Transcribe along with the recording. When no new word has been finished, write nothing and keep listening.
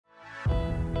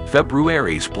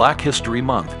February's Black History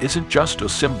Month isn't just a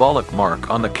symbolic mark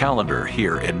on the calendar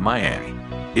here in Miami.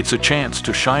 It's a chance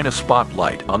to shine a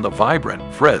spotlight on the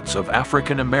vibrant threads of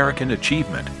African American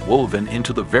achievement woven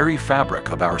into the very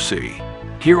fabric of our city.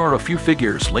 Here are a few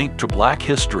figures linked to Black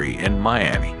history in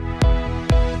Miami.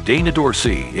 Dana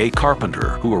Dorsey, a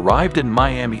carpenter who arrived in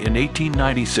Miami in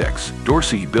 1896,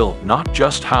 Dorsey built not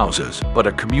just houses, but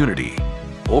a community.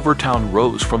 Overtown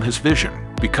rose from his vision,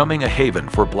 becoming a haven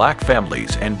for Black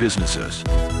families and businesses.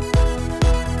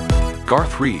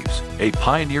 Garth Reeves, a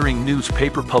pioneering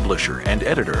newspaper publisher and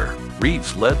editor,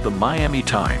 Reeves led the Miami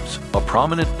Times, a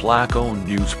prominent Black-owned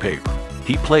newspaper.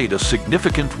 He played a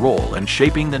significant role in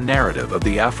shaping the narrative of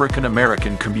the African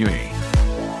American community.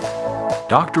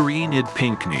 Dr. Enid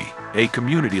Pinckney, a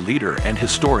community leader and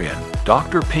historian,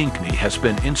 Dr. Pinckney has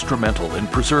been instrumental in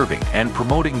preserving and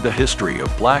promoting the history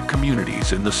of Black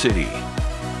communities in the city.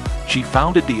 She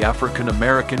founded the African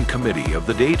American Committee of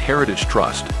the Dade Heritage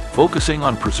Trust, focusing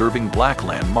on preserving Black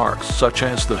landmarks such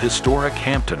as the historic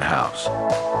Hampton House.